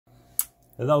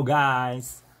Hello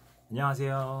guys,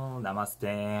 안녕하세요,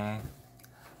 namaste.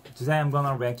 Today I'm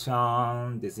gonna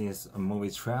reaction. This is a movie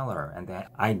trailer, and then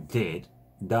I did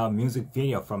the music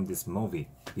video from this movie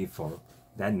before.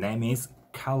 That name is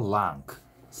Kalank.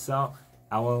 So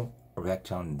I will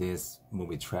reaction this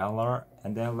movie trailer,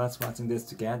 and then let's watching this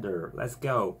together. Let's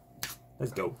go.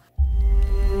 Let's go.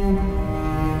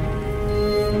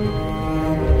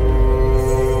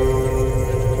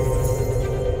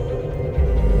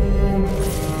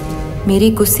 मेरे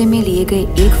गुस्से में लिए गए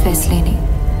एक फैसले ने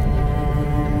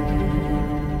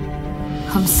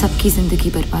हम सबकी जिंदगी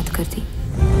बर्बाद कर दी।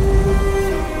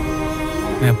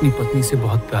 मैं अपनी पत्नी से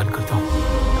बहुत प्यार करता हूँ।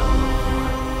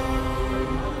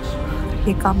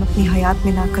 ये काम अपनी हयात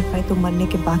में ना कर पाए तो मरने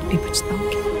के बाद भी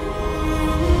पछताऊंगी।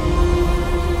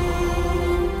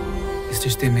 इस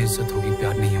रिश्ते में इज्जत होगी,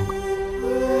 प्यार नहीं होगा।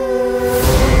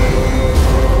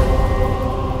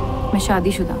 मैं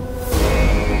शादीशुदा हूँ।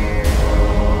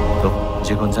 तो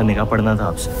मुझे कौन सा निकाह पढ़ना था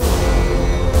आपसे?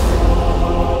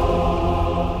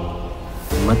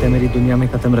 हिम्मत है मेरी दुनिया में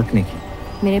कदम रखने की।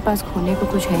 मेरे पास खोने को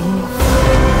कुछ है ही नहीं।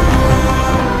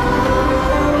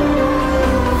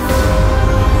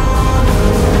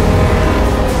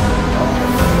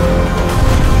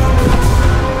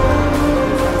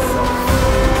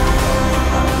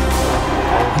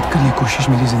 मत करिए कोशिश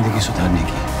मेरी जिंदगी सुधारने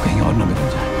की, कहीं और न बिगड़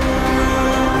जाए।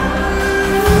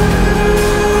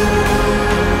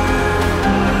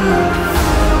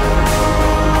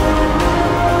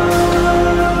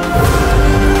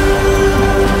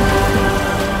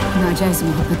 नाजायज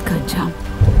मोहब्बत का अंजाम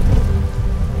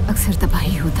अक्सर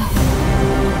तबाही होता है।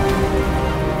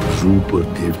 रूप और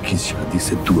देव की शादी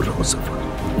से दूर रहो सफर,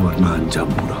 वरना अंजाम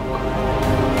बुरा होगा।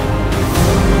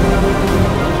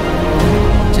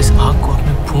 जिस आग को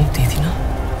आपने फूंक दी थी ना,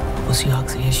 उसी आग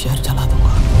से ये शहर जला दूंगा।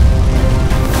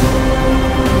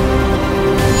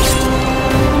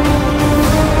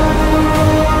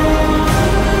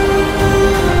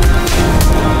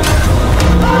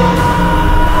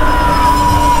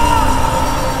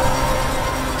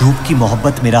 रूप की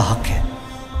मोहब्बत मेरा हक है,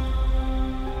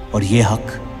 और ये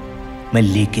हक मैं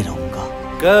लेके रहूंगा।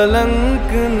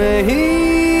 कलंक नहीं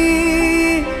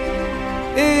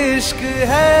इश्क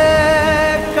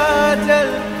है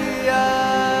काजल किया।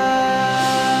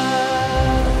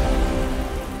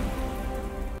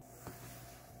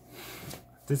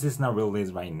 This is not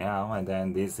released right now, and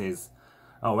then this is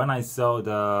when I saw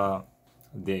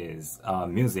this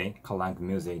music, Kalank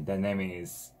music. The name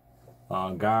is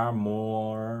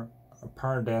More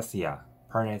Pardesia.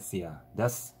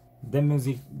 The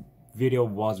music video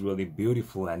was really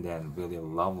beautiful and then really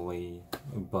lovely.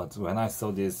 But when I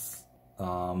saw this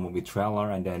movie trailer,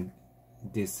 and then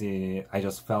I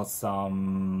just felt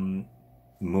some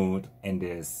mood in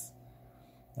this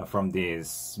from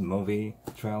this movie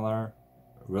trailer.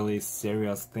 Really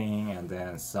serious thing, and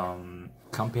then some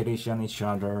competition each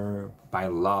other by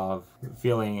love,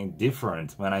 feeling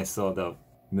different when I saw the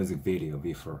music video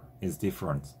before. It's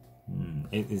different.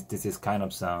 This is kind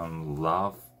of some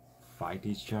love, fight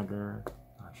each other.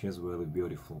 She's really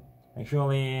beautiful.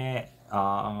 Actually,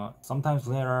 sometimes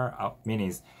later,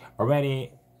 means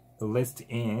already listed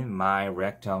in my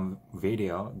reaction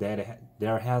video that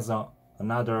there has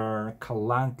another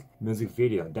Kalank music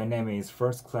video. The name is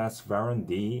First Class Varun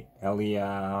D,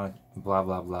 Elia, blah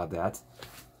blah blah that.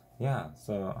 Yeah,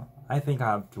 so I think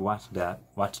I have to watch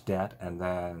that, and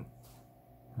then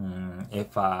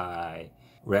if I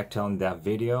react on that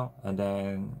video, and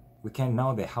then we can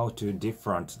know how to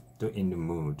different in the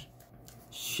mood.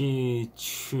 She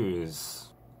choose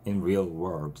in real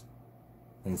world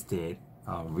instead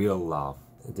real love.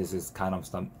 This is kind of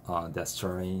some that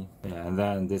story, yeah, and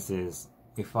then this is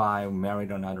if I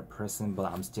married another person but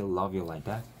I'm still love you like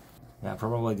that. Yeah,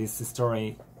 probably this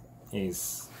story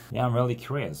is, yeah, I'm really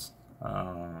curious.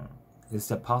 Is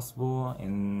that possible?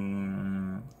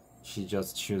 And she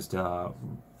just choose the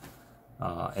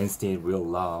instead real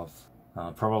love.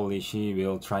 Probably she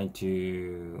will try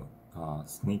to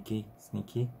sneaky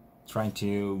trying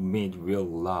to meet real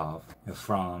love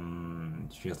from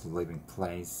just living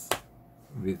place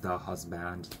with her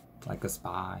husband like a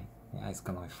spy. Yeah, it's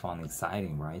gonna be fun,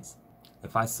 exciting, right?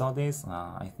 If I saw this,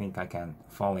 I think I can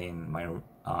fall in my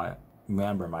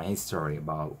remember my history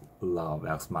about love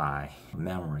as my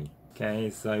memory. Okay,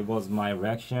 so it was my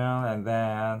reaction, and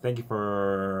then thank you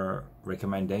for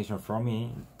recommendation from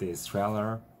me, this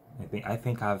trailer. I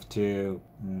think I have to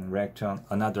react on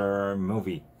another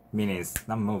movie,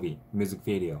 not movie, music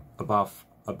video about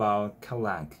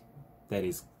Kalank, that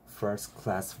is First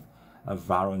Class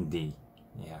Varun D.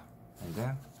 Yeah, and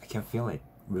then I can feel it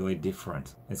really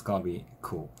different. It's gonna be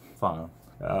cool, fun.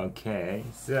 Okay,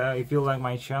 so if you like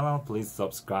my channel, please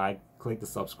subscribe, click the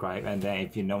subscribe, and then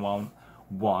if you know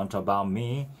want about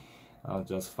me,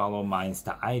 just follow my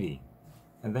Insta ID,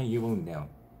 and then you will know.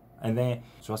 And then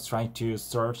just try to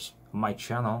search my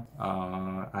channel.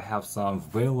 I have some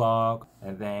vlog,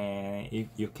 and then if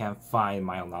you can find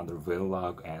my another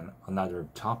vlog and another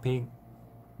topic,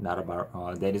 not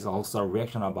about that is also a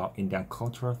reaction about Indian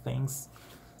cultural things.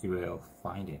 You will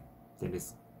find it. That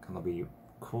is gonna be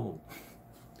cool.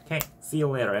 Okay, see you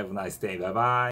later. Have a nice day. Bye bye.